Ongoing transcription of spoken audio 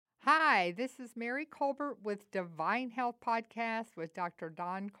Hi, this is Mary Colbert with Divine Health Podcast with Dr.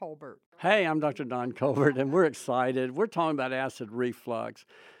 Don Colbert. Hey, I'm Dr. Don Colbert, and we're excited. We're talking about acid reflux,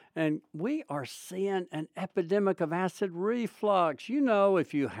 and we are seeing an epidemic of acid reflux. You know,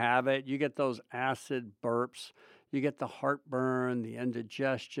 if you have it, you get those acid burps, you get the heartburn, the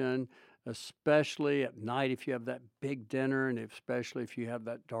indigestion, especially at night if you have that big dinner, and especially if you have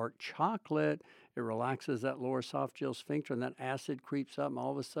that dark chocolate. It relaxes that lower esophageal sphincter, and that acid creeps up, and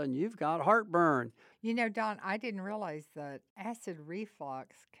all of a sudden you've got heartburn. You know, Don, I didn't realize that acid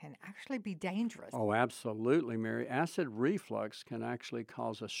reflux can actually be dangerous. Oh, absolutely, Mary. Acid reflux can actually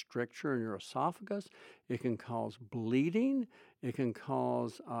cause a stricture in your esophagus. It can cause bleeding. It can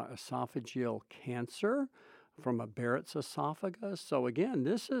cause esophageal cancer from a Barrett's esophagus. So again,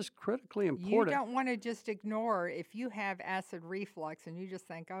 this is critically You important. don't want to just ignore if you have acid reflux and you just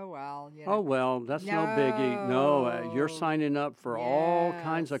think, oh, well, Oh, well, that's no biggie. No, you're No. signing up for all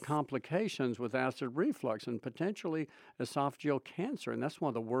kinds of Yes. complications with acid reflux and potentially esophageal cancer. And that's one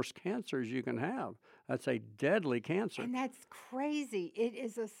of the worst cancers you can have. That's a deadly cancer. And that's crazy. It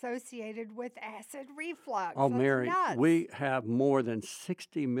is associated with acid reflux. Oh, That's Mary, nuts. we have more than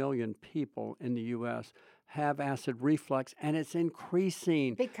 60 million people in the U.S. have acid reflux, and it's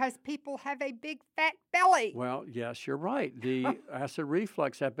increasing. Because people have a big fat belly. Well, yes, you're right. The acid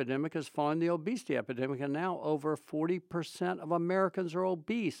reflux epidemic is following the obesity epidemic, and now over 40% of Americans are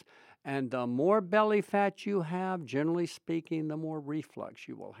obese. And the more belly fat you have, generally speaking, the more reflux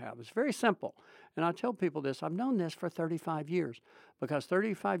you will have. It's very simple. And I tell people this, I've known this for 35 years, because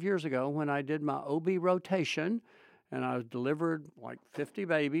 35 years ago when I did my OB rotation, and I delivered like 50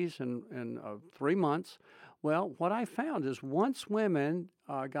 babies in 3 months. Well, what I found is once women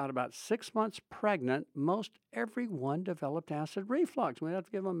got about 6 months pregnant, most everyone developed acid reflux. We'd have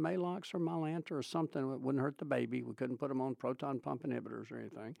to give them Malox or Mylanta or something that wouldn't hurt the baby. We couldn't put them on proton pump inhibitors or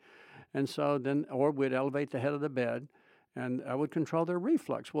anything. And so then, or we'd elevate the head of the bed, and I would control their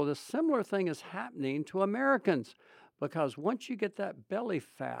reflux. Well, the similar thing is happening to Americans. Because once you get that belly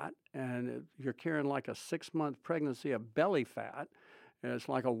fat, and you're carrying like a 6-month pregnancy of belly fat, and it's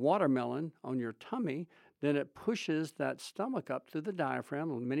like a watermelon on your tummy, then it pushes that stomach up through the diaphragm.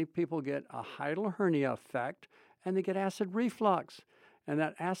 And many people get a hiatal hernia effect, and they get acid reflux. And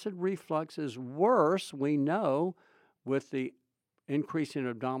that acid reflux is worse, we know, with the increasing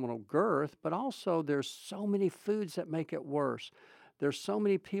abdominal girth, but also there's so many foods that make it worse. There's so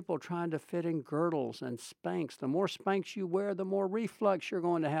many people trying to fit in girdles and Spanx. The more Spanx you wear, the more reflux you're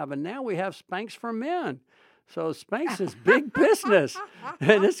going to have. And now we have Spanx for men. So Spanx is big business,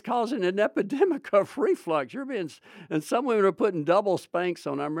 and it's causing an epidemic of reflux. And some women are putting double Spanx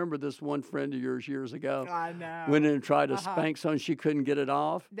on. I remember this one friend of yours years ago. I know. Went in and tried a Spanx on. She couldn't get it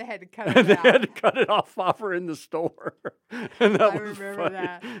off. They had to cut it They out. had to cut it off her in the store. And that I was remember funny.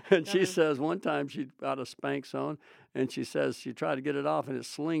 that. And That she is- says one time she got a Spanx on, and she says she tried to get it off, and it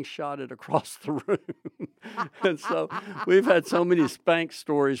slingshotted across the room. And so we've had so many Spanx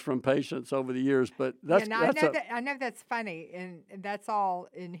stories from patients over the years, but that's I know that's funny, and that's all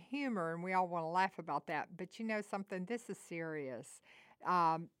in humor, and we all want to laugh about that. But you know something? This is serious.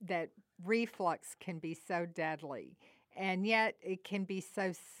 That reflux can be so deadly, and yet it can be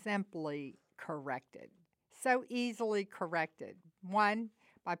so simply corrected, so easily corrected. One,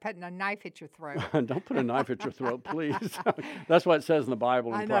 by putting a knife at your throat. Don't put a knife at your throat, please. That's what it says in the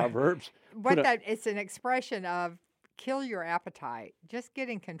Bible I and know. Proverbs. It's an expression of kill your appetite. Just get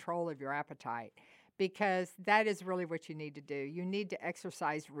in control of your appetite, because that is really what you need to do. You need to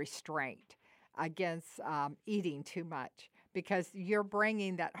exercise restraint against eating too much, because you're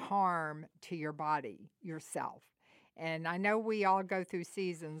bringing that harm to your body yourself. And I know we all go through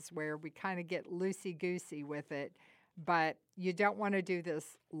seasons where we kind of get loosey-goosey with it, but you don't want to do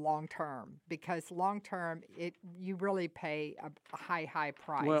this long term, because long term you really pay a high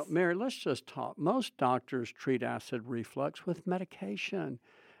price. Well, Mary, let's just talk. Most doctors treat acid reflux with medication,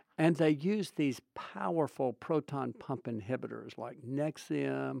 and they use these powerful proton pump inhibitors like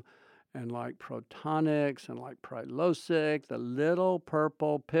Nexium and like Protonix and like Prilosec, the little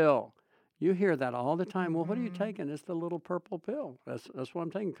purple pill. You hear that all the time. Well, what are you taking? It's the little purple pill. That's what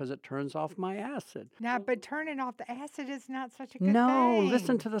I'm taking, because it turns off my acid. Now, but turning off the acid is not such a good No, thing.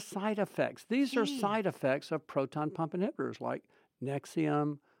 listen to the side effects. These are Gee. side effects of proton pump inhibitors like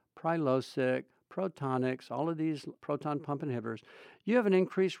Nexium, Prilosec, Protonix, all of these proton pump inhibitors. You have an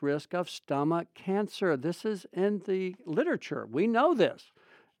increased risk of stomach cancer. This is in the literature. We know this.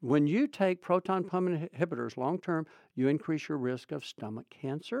 When you take proton pump inhibitors long term, you increase your risk of stomach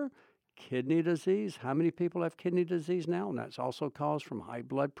cancer, kidney disease. How many people have kidney disease now? And that's also caused from high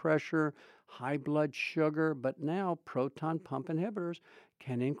blood pressure, high blood sugar. But now proton pump inhibitors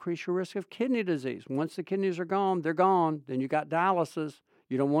can increase your risk of kidney disease. Once the kidneys are gone, they're gone. Then you got dialysis.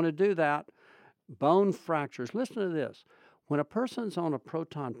 You don't want to do that. Bone fractures. Listen to this. When a person's on a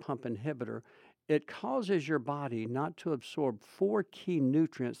proton pump inhibitor, it causes your body not to absorb 4 key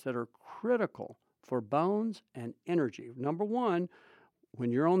nutrients that are critical for bones and energy. Number one,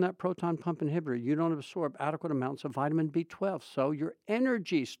 when you're on that proton pump inhibitor, you don't absorb adequate amounts of vitamin B12, so your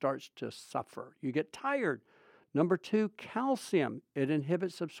energy starts to suffer. You get tired. Number two, calcium. It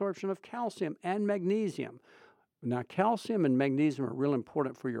inhibits absorption of calcium and magnesium. Now, calcium and magnesium are real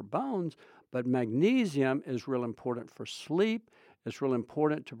important for your bones, but magnesium is real important for sleep. It's real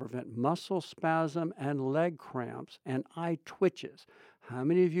important to prevent muscle spasm and leg cramps and eye twitches. How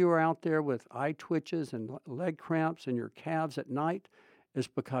many of you are out there with eye twitches and leg cramps in your calves at night? It's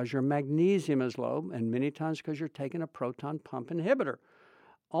because your magnesium is low, and many times because you're taking a proton pump inhibitor.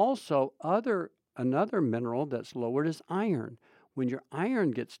 Also, another mineral that's lowered is iron. When your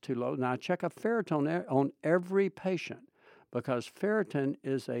iron gets too low, now I check a ferritin on every patient because ferritin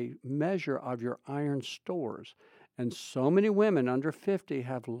is a measure of your iron stores. And so many women under 50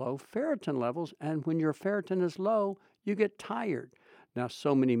 have low ferritin levels, and when your ferritin is low, you get tired. Now,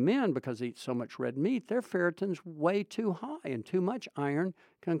 so many men, because they eat so much red meat, their ferritin's way too high, and too much iron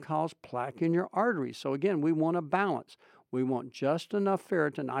can cause plaque in your arteries. So again, we want a balance. We want just enough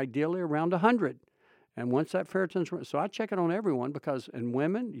ferritin, ideally around 100. And once that ferritin's, so I check it on everyone because in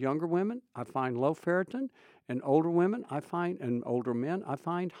women, younger women, I find low ferritin. In older women, and older men, I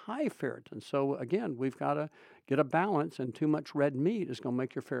find high ferritin. So again, we've got to get a balance, and too much red meat is going to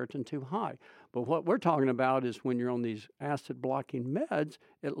make your ferritin too high. But what we're talking about is when you're on these acid-blocking meds,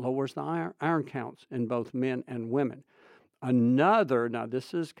 it lowers the iron counts in both men and women. Now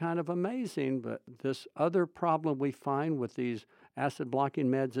this is kind of amazing, but this other problem we find with these acid-blocking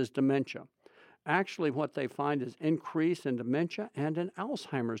meds is dementia. Actually, what they find is increase in dementia and in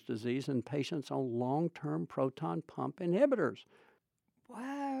Alzheimer's disease in patients on long-term proton pump inhibitors.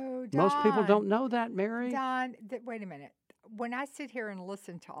 Whoa, Don. Most people don't know that, Mary. Don, wait a minute. When I sit here and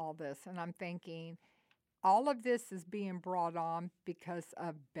listen to all this, and I'm thinking, all of this is being brought on because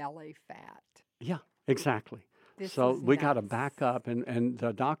of belly fat. Yeah, exactly. This So is we got to nuts. back up, and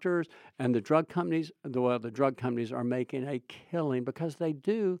the doctors and the drug companies, the drug companies are making a killing because they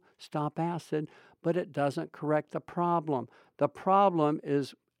do stop acid, but it doesn't correct the problem. The problem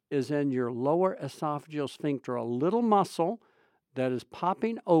is in your lower esophageal sphincter, a little muscle that is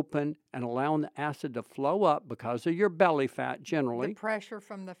popping open and allowing the acid to flow up because of your belly fat generally. The pressure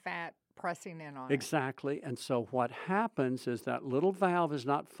from the fat pressing in on Exactly. And so what happens is that little valve is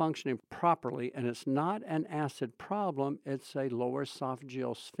not functioning properly, and it's not an acid problem. It's a lower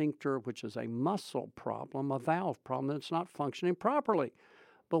esophageal sphincter, which is a muscle problem, a valve problem that's not functioning properly.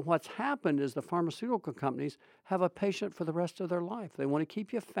 But what's happened is the pharmaceutical companies have a patient for the rest of their life. They want to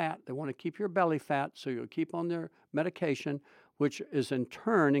keep you fat. They want to keep your belly fat, so you'll keep on their medication, which is in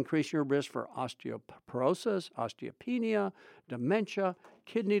turn increasing your risk for osteoporosis, osteopenia, dementia,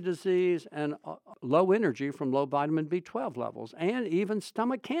 kidney disease, and low energy from low vitamin B12 levels, and even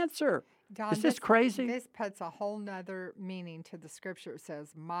stomach cancer. Don, Is this crazy? This puts a whole nother meaning to the scripture. It says,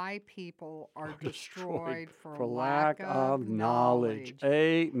 my people are destroyed for lack of knowledge.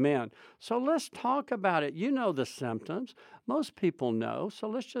 Amen. So let's talk about it. You know the symptoms. Most people know. So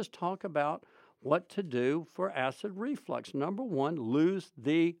let's just talk about what to do for acid reflux. Number one, lose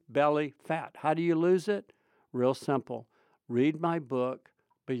the belly fat. How do you lose it? Real simple. Read my book,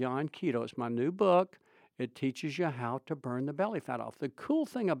 Beyond Keto. It's my new book. It teaches you how to burn the belly fat off. The cool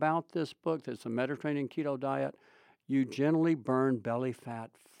thing about this book, that's a Mediterranean keto diet, you generally burn belly fat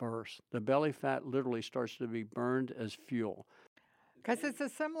first. The belly fat literally starts to be burned as fuel. Because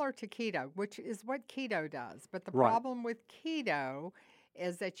it's similar to keto, which is what keto does. But the Right. problem with keto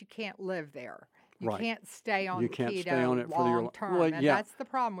is that you can't live there. You Right. can't stay on You can't keto stay on it for your long term. well, and yeah. that's the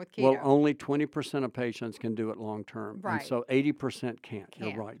problem with keto. Well, only 20% of patients can do it long term. Right. And so 80% can't. You're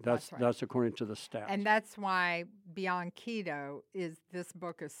Can't. right. That's right. That's according to the stats. And that's why Beyond Keto this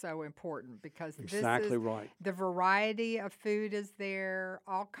book is so important, because Exactly this is right. the variety of food is there,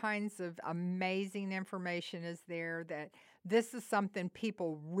 all kinds of amazing information is there, that this is something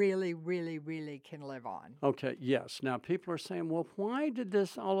people really, really, really can live on. Okay, yes. Now, people are saying, well, why did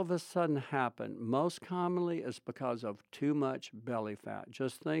this all of a sudden happen? Most commonly, it's because of too much belly fat.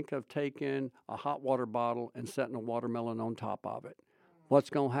 Just think of taking a hot water bottle and setting a watermelon on top of it.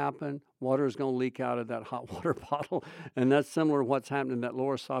 What's going to happen? Water is going to leak out of that hot water bottle. And that's similar to what's happening. That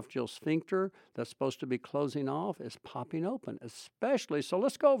lower esophageal sphincter that's supposed to be closing off is popping open, especially. So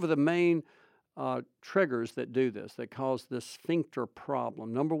let's go over the main triggers that do this, that cause this sphincter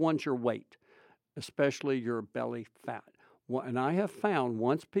problem. Number one's your weight, especially your belly fat. And I have found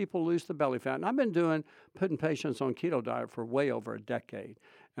once people lose the belly fat, and I've been putting patients on keto diet for way over a decade,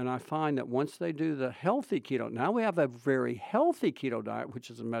 and I find that once they do the healthy keto, now we have a very healthy keto diet, which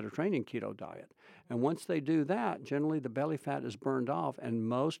is a Mediterranean keto diet. And once they do that, generally the belly fat is burned off. And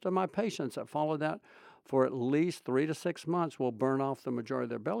most of my patients that follow that for at least 3 to 6 months will burn off the majority of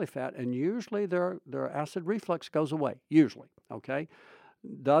their belly fat. And usually their acid reflux goes away, usually, okay?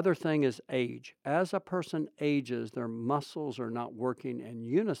 The other thing is age. As a person ages, their muscles are not working in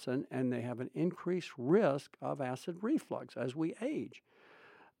unison, and they have an increased risk of acid reflux as we age.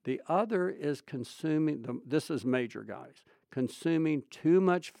 The other is this is major, guys, consuming too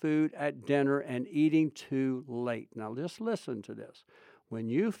much food at dinner and eating too late. Now, just listen to this. When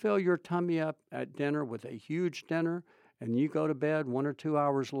you fill your tummy up at dinner with a huge dinner and you go to bed 1 or 2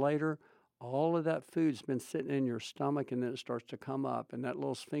 hours later, all of that food's been sitting in your stomach, and then it starts to come up, and that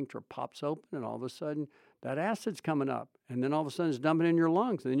little sphincter pops open, and all of a sudden that acid's coming up, and then all of a sudden it's dumping in your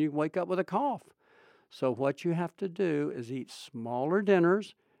lungs, and then you wake up with a cough. So what you have to do is eat smaller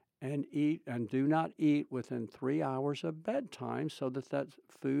dinners and do not eat within 3 hours of bedtime so that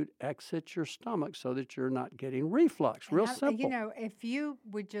food exits your stomach so that you're not getting reflux. Real simple. You know, if you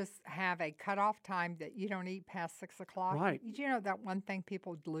would just have a cutoff time that you don't eat past 6 o'clock, right. You know that one thing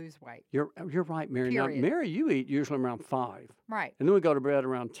people lose weight. You're right, Mary. Now, Mary, you eat usually around 5. Right. And then we go to bed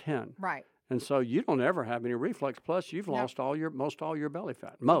around 10. Right. And so you don't ever have any reflux. Plus, you've lost all your belly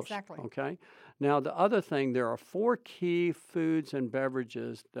fat. Exactly. Okay. Now, the other thing, there are 4 key foods and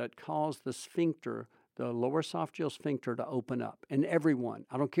beverages that cause the sphincter, the lower esophageal sphincter, to open up in everyone.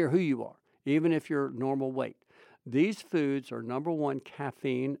 I don't care who you are, even if you're normal weight. These foods are, number one,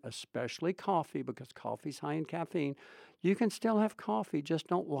 caffeine, especially coffee, because coffee's high in caffeine. You can still have coffee, just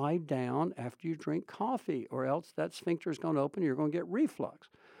don't lie down after you drink coffee, or else that sphincter is going to open. You're going to get reflux.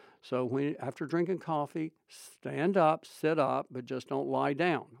 So after drinking coffee, stand up, sit up, but just don't lie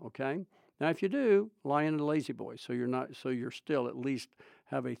down, okay? Now, if you do, lie in a lazy boy, so you're still at least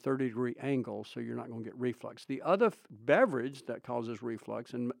have a 30-degree angle, so you're not going to get reflux. The other beverage that causes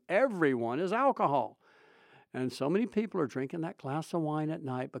reflux in everyone is alcohol. And so many people are drinking that glass of wine at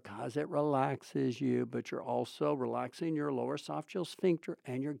night because it relaxes you, but you're also relaxing your lower esophageal sphincter,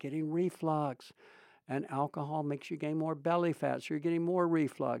 and you're getting reflux. And alcohol makes you gain more belly fat, so you're getting more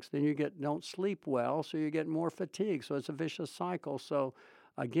reflux. Then you don't sleep well, so you get more fatigue. So it's a vicious cycle. So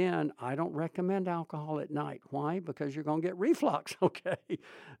again, I don't recommend alcohol at night. Why? Because you're going to get reflux, okay?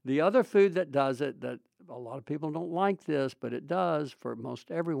 The other food that does it, that a lot of people don't like this, but it does for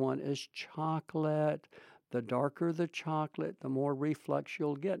most everyone, is chocolate. The darker the chocolate, the more reflux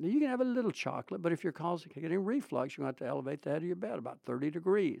you'll get. Now, you can have a little chocolate, but if you're getting reflux, you're going to have to elevate the head of your bed about 30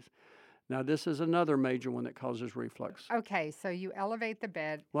 degrees. Now, this is another major one that causes reflux. Okay, so you elevate the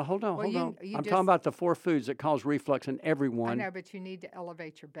bed. Well, hold on. I'm talking about the 4 foods that cause reflux in everyone. I know, but you need to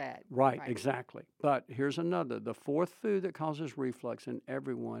elevate your bed. Right, exactly. But here's another. The 4th food that causes reflux in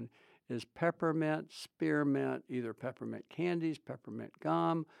everyone is peppermint, spearmint, either peppermint candies, peppermint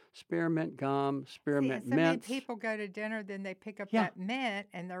gum, spearmint mints. So many people go to dinner, then they pick up that mint,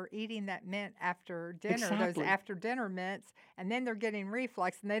 and they're eating that mint after dinner, those after-dinner mints, and then they're getting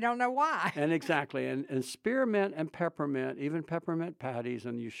reflux, and they don't know why. And exactly. And spearmint and peppermint, even peppermint patties,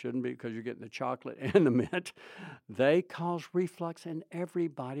 and you shouldn't be because you're getting the chocolate and the mint, they cause reflux in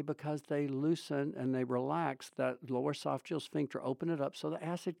everybody because they loosen and they relax that lower esophageal sphincter, open it up so the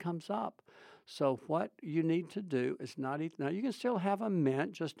acid comes up. So what you need to do is not eat. Now, you can still have a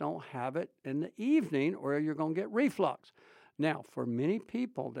mint, just don't have it in the evening or you're going to get reflux. Now, for many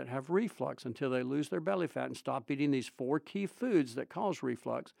people that have reflux until they lose their belly fat and stop eating these 4 key foods that cause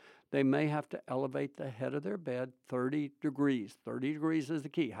reflux, they may have to elevate the head of their bed 30 degrees. 30 degrees is the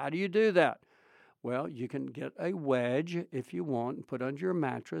key. How do you do that? Well, you can get a wedge if you want and put under your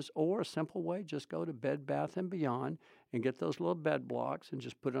mattress, or a simple way, just go to Bed Bath & Beyond and get those little bed blocks and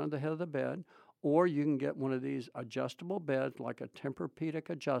just put it under the head of the bed. Or you can get one of these adjustable beds, like a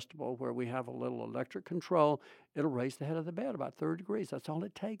Tempur-Pedic adjustable, where we have a little electric control. It'll raise the head of the bed about 30 degrees. That's all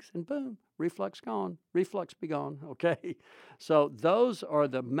it takes, and boom, reflux gone. Reflux be gone, okay? So those are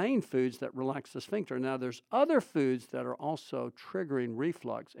the main foods that relax the sphincter. Now, there's other foods that are also triggering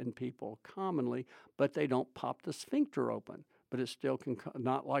reflux in people commonly, but they don't pop the sphincter open. But it still can,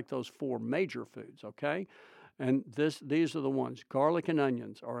 not like those 4 major foods, okay? And these are the ones. Garlic and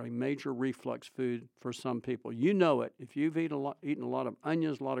onions are a major reflux food for some people. You know it. If you've eaten a lot of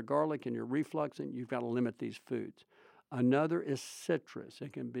onions, a lot of garlic, and you're refluxing, you've got to limit these foods. Another is citrus.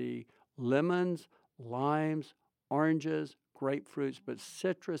 It can be lemons, limes, oranges, grapefruits, but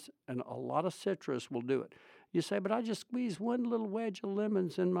citrus, and a lot of citrus will do it. You say, but I just squeeze one little wedge of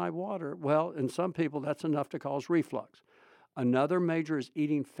lemons in my water. Well, in some people, that's enough to cause reflux. Another major is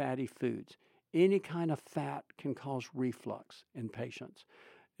eating fatty foods. Any kind of fat can cause reflux in patients.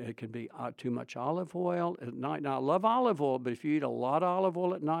 It can be too much olive oil at night. Now, I love olive oil, but if you eat a lot of olive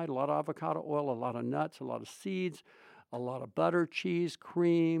oil at night, a lot of avocado oil, a lot of nuts, a lot of seeds, a lot of butter, cheese,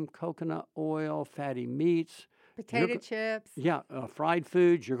 cream, coconut oil, fatty meats, Potato chips. fried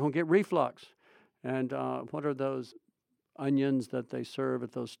foods, you're going to get reflux. And what are those onions that they serve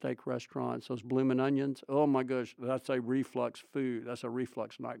at those steak restaurants, those bloomin' onions? Oh my gosh, that's a reflux food. That's a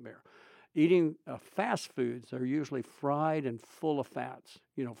reflux nightmare. Eating fast foods, they're usually fried and full of fats.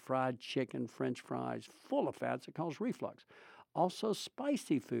 Fried chicken, French fries, full of fats that cause reflux. Also,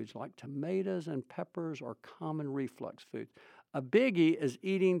 spicy foods like tomatoes and peppers are common reflux foods. A biggie is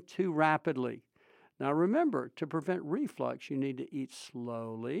eating too rapidly. Now remember, to prevent reflux, you need to eat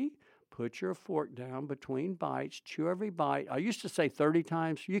slowly. Put your fork down between bites. Chew every bite. I used to say 30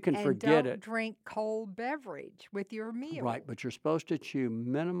 times. You can forget it. And don't drink cold beverage with your meal. Right, but you're supposed to chew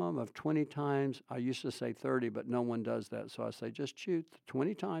minimum of 20 times. I used to say 30, but no one does that. So I say just chew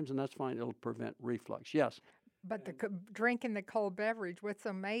 20 times, and that's fine. It'll prevent reflux. Yes. But drinking the cold beverage, what's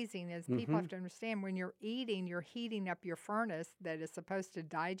amazing is people have to understand when you're eating, you're heating up your furnace that is supposed to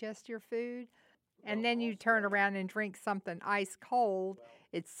digest your food. And then you turn around and drink something ice cold.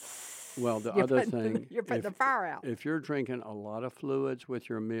 You're putting the fire out. If you're drinking a lot of fluids with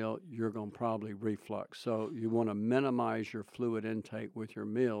your meal, you're going to probably reflux. So you want to minimize your fluid intake with your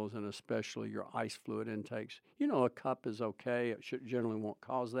meals, and especially your ice fluid intakes. A cup is okay. It generally won't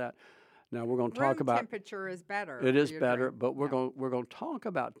cause that. Now we're going to talk about temperature is better. It is better, but we're going to talk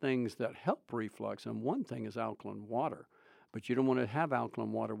about things that help reflux, and one thing is alkaline water. But you don't want to have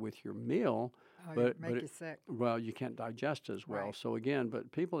alkaline water with your meal. It make you sick. Well, you can't digest as well. Right. So again,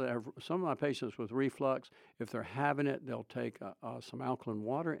 but people that have, some of my patients with reflux, if they're having it, they'll take some alkaline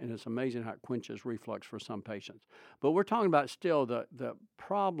water, and it's amazing how it quenches reflux for some patients. But we're talking about still the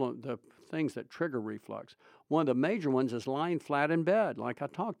problem, the things that trigger reflux. One of the major ones is lying flat in bed, like I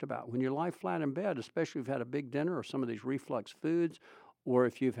talked about. When you lie flat in bed, especially if you've had a big dinner or some of these reflux foods, or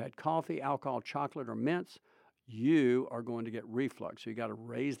if you've had coffee, alcohol, chocolate, or mints, you are going to get reflux. So you got to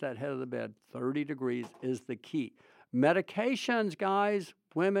raise that head of the bed. 30 degrees is the key. Medications, guys,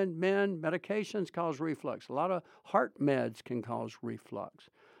 women, men, medications cause reflux. A lot of heart meds can cause reflux.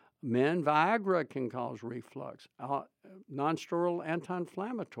 Men, Viagra can cause reflux. Non-steroidal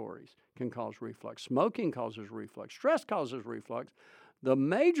anti-inflammatories can cause reflux. Smoking causes reflux. Stress causes reflux. The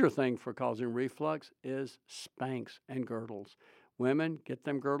major thing for causing reflux is Spanx and girdles. Women, get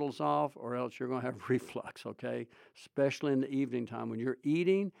them girdles off, or else you're going to have reflux, okay? Especially in the evening time. When you're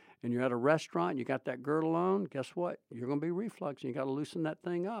eating and you're at a restaurant and you got that girdle on, guess what? You're going to be reflux, and you got to loosen that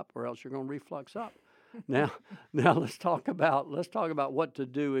thing up, or else you're going to reflux up. Now let's talk about what to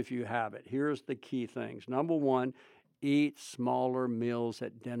do if you have it. Here's the key things. Number one, eat smaller meals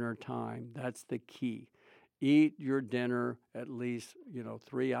at dinner time. That's the key. Eat your dinner at least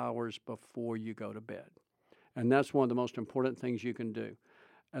 3 hours before you go to bed. And that's one of the most important things you can do,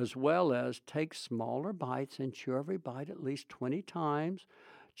 as well as take smaller bites and chew every bite at least 20 times.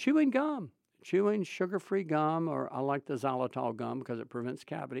 Chewing sugar-free gum, or I like the xylitol gum because it prevents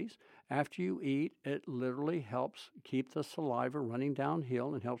cavities. After you eat, it literally helps keep the saliva running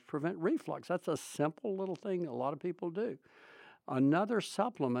downhill and helps prevent reflux. That's a simple little thing a lot of people do. Another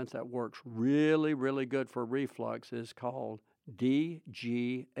supplement that works really, really good for reflux is called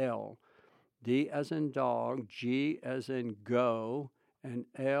DGL. D as in dog, G as in go, and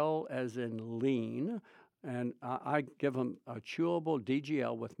L as in lean. And I give them a chewable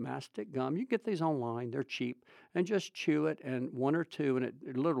DGL with mastic gum. You get these online. They're cheap. And just chew it, and one or two, and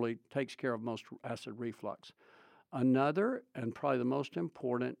it literally takes care of most acid reflux. Another, and probably the most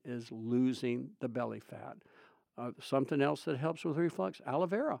important, is losing the belly fat. Something else that helps with reflux, aloe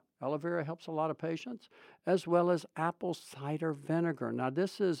vera. Aloe vera helps a lot of patients, as well as apple cider vinegar. Now,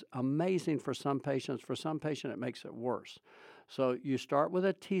 this is amazing for some patients. For some patients, it makes it worse. So you start with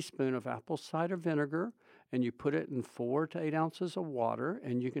a teaspoon of apple cider vinegar, and you put it in 4 to 8 ounces of water,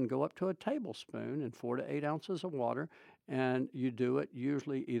 and you can go up to a tablespoon in 4 to 8 ounces of water, and you do it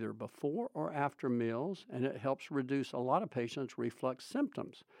usually either before or after meals, and it helps reduce a lot of patients' reflux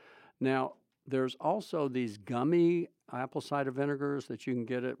symptoms. Now, there's also these gummy apple cider vinegars that you can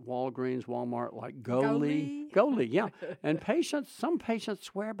get at Walgreens, Walmart, like Goli, yeah. And some patients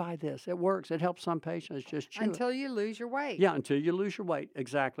swear by this. It works. It helps some patients. Just chew until you lose your weight. Yeah, until you lose your weight.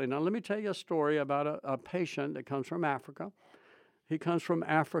 Exactly. Now, let me tell you a story about a patient that comes from Africa. He comes from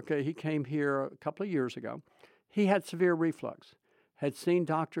Africa. He came here a couple of years ago. He had severe reflux. Had seen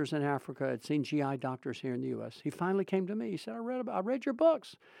doctors in Africa, had seen GI doctors here in the U.S. He finally came to me. He said, I read your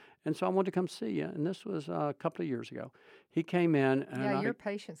books. And so I wanted to come see you. And this was a couple of years ago. He came in, and Yeah, your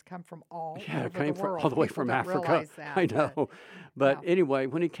patients come from all yeah, over came the from world. all the way People from don't Africa. realize that, I know. But yeah. anyway,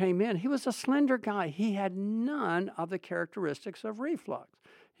 when he came in, he was a slender guy. He had none of the characteristics of reflux.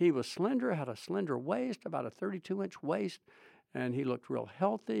 He was slender, had a slender waist, about a 32-inch waist, and he looked real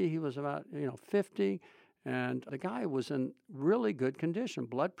healthy. He was about 50, and the guy was in really good condition.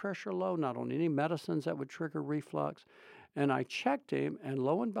 Blood pressure low, not on any medicines that would trigger reflux. And I checked him, and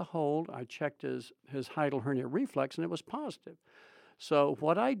lo and behold, I checked his hiatal hernia reflex, and it was positive. So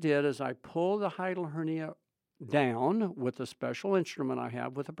what I did is I pulled the hiatal hernia down with a special instrument I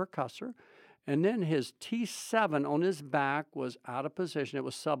have with a percussor, and then his T7 on his back was out of position. It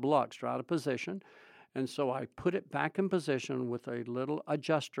was subluxed or out of position. And so I put it back in position with a little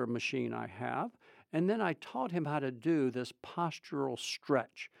adjuster machine I have. And then I taught him how to do this postural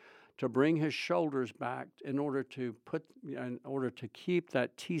stretch to bring his shoulders back in order to keep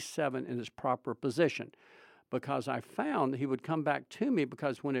that T7 in its proper position. Because I found that he would come back to me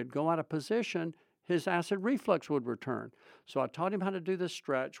because when it'd go out of position, his acid reflux would return. So I taught him how to do this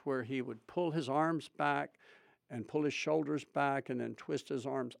stretch where he would pull his arms back and pull his shoulders back and then twist his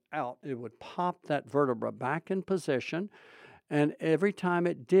arms out. It would pop that vertebra back in position, and every time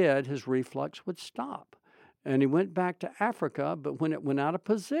it did, his reflux would stop. And he went back to Africa, but when it went out of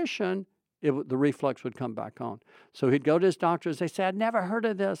position, the reflux would come back on. So he'd go to his doctors. They said, I've never heard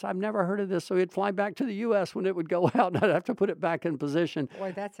of this. So he'd fly back to the U.S. when it would go out, and I'd have to put it back in position.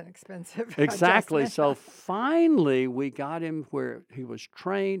 Boy, that's an expensive Exactly. adjustment. So finally, we got him where he was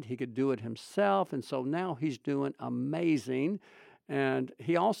trained. He could do it himself. And so now he's doing amazing. And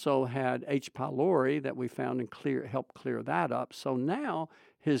he also had H. pylori that we found and helped clear that up. So now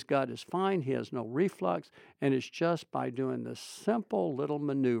his gut is fine. He has no reflux. And it's just by doing this simple little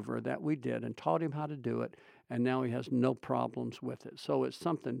maneuver that we did and taught him how to do it. And now he has no problems with it. So it's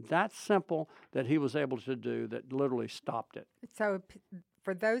something that simple that he was able to do that literally stopped it. So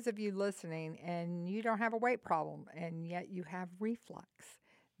for those of you listening and you don't have a weight problem and yet you have reflux,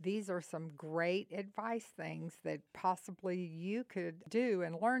 these are some great advice things that possibly you could do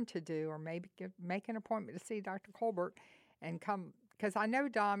and learn to do, or maybe make an appointment to see Dr. Colbert and come. Because I know,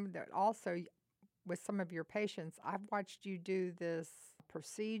 Dom, that also with some of your patients, I've watched you do this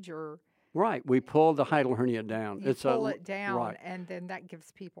procedure. Right. We pull the hiatal hernia down. You pull it down, right, and then that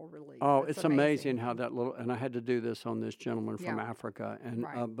gives people relief. Oh, it's amazing how that little, and I had to do this on this gentleman from Africa. And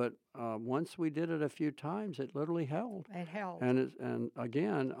right. But once we did it a few times, it literally held. It held. And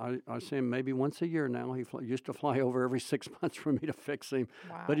again, I see him maybe once a year now. He used to fly over every 6 months for me to fix him.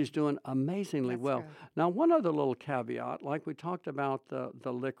 Wow. But he's doing amazingly well. Good. Now, one other little caveat, like we talked about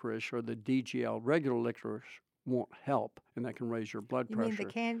the licorice or the DGL, regular licorice won't help, and that can raise your blood pressure. You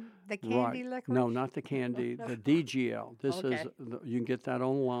mean the candy right. licorice? No, not the candy, the DGL. This okay. you can get that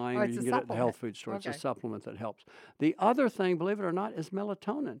online, or you can get it at the health food store. Okay. It's a supplement that helps. The other thing, believe it or not, is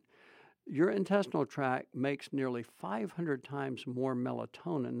melatonin. Your intestinal tract makes nearly 500 times more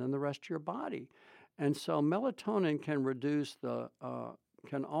melatonin than the rest of your body. And so melatonin can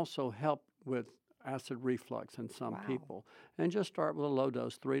can also help with acid reflux in some people. And just start with a low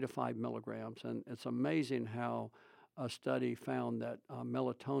dose, 3 to 5 milligrams. And it's amazing how a study found that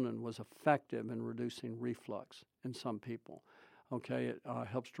melatonin was effective in reducing reflux in some people. Okay, it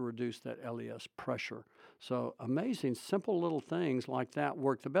helps to reduce that LES pressure. So amazing, simple little things like that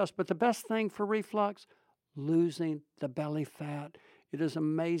work the best. But the best thing for reflux, losing the belly fat. It is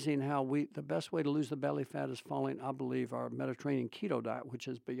amazing how the best way to lose the belly fat is following, I believe, our Mediterranean keto diet, which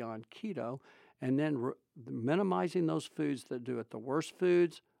is beyond keto. And then minimizing those foods that do it. The worst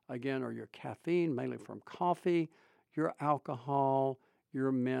foods, again, are your caffeine, mainly from coffee, your alcohol,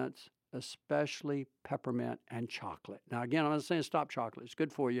 your mints, especially peppermint and chocolate. Now, again, I'm not saying stop chocolate. It's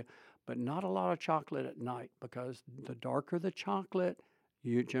good for you, but not a lot of chocolate at night, because the darker the chocolate,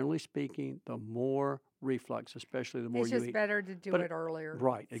 generally speaking, the more reflux, especially the more you eat. It's just better to do it earlier.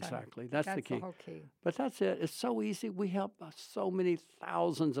 Right, exactly. That's the key. The whole key. But that's it. It's so easy. We help so many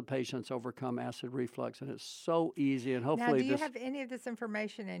thousands of patients overcome acid reflux, and it's so easy. And hopefully, now, do you have any of this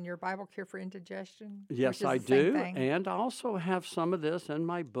information in your Bible Cure for Indigestion? Yes, I do. And I also have some of this in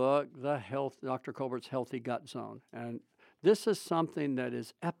my book, Dr. Colbert's Healthy Gut Zone. And this is something that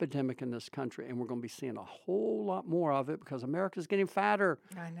is epidemic in this country, and we're going to be seeing a whole lot more of it because America's getting fatter.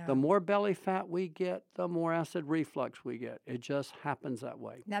 I know. The more belly fat we get, the more acid reflux we get. It just happens that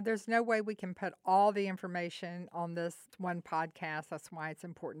way. Now, there's no way we can put all the information on this one podcast. That's why it's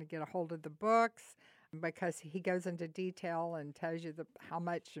important to get a hold of the books, because he goes into detail and tells you how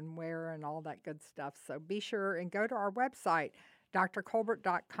much and where and all that good stuff. So be sure and go to our website,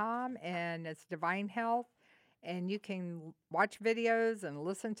 drcolbert.com, and it's Divine Health. and you can watch videos and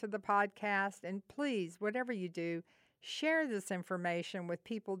listen to the podcast. And please, whatever you do, share this information with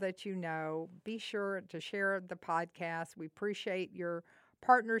people that you know. Be sure to share the podcast. We appreciate your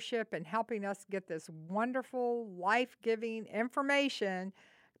partnership in helping us get this wonderful, life giving information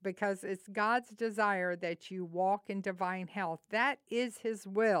because it's God's desire that you walk in divine health. That is His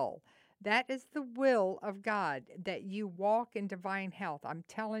will. That is the will of God, that you walk in divine health. I'm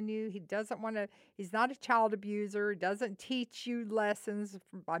telling you, He doesn't want to, He's not a child abuser. He doesn't teach you lessons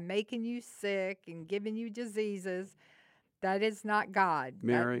by making you sick and giving you diseases. That is not God.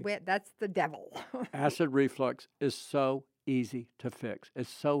 Mary, That's the devil. acid reflux is so easy to fix. It's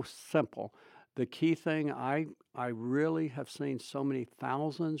so simple. The key thing, I really have seen so many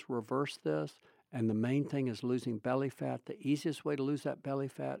thousands reverse this, and the main thing is losing belly fat. The easiest way to lose that belly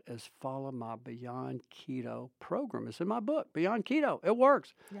fat is follow my Beyond Keto program. It's in my book, Beyond Keto. It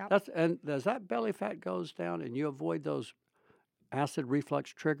works. Yep. And as that belly fat goes down and you avoid those acid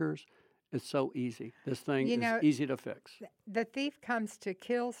reflux triggers, it's so easy. This thing is easy to fix. The thief comes to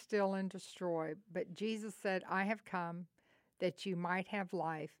kill, steal, and destroy, but Jesus said, I have come that you might have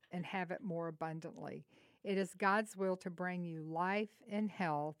life and have it more abundantly. It is God's will to bring you life and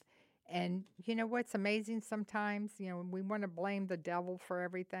health. And you know what's amazing sometimes? We want to blame the devil for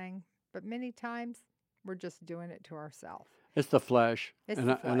everything, but many times we're just doing it to ourselves. It's the flesh. It's and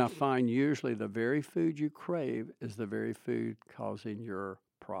the I flesh. find usually the very food you crave is the very food causing your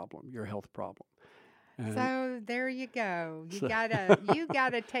problem, your health problem. And So there you go. You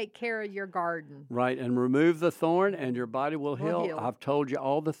gotta take care of your garden. right, and remove the thorn and your body will heal. I've told you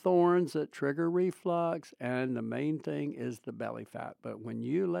all the thorns that trigger reflux, and the main thing is the belly fat. But when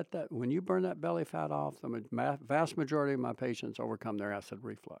you burn that belly fat off, the vast majority of my patients overcome their acid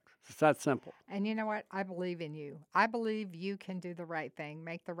reflux. It's that simple. And you know what? I believe in you. I believe you can do the right thing,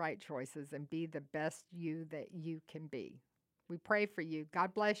 make the right choices, and be the best you that you can be. We pray for you.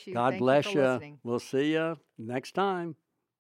 God bless you. God Thank bless you for listening. We'll see you next time.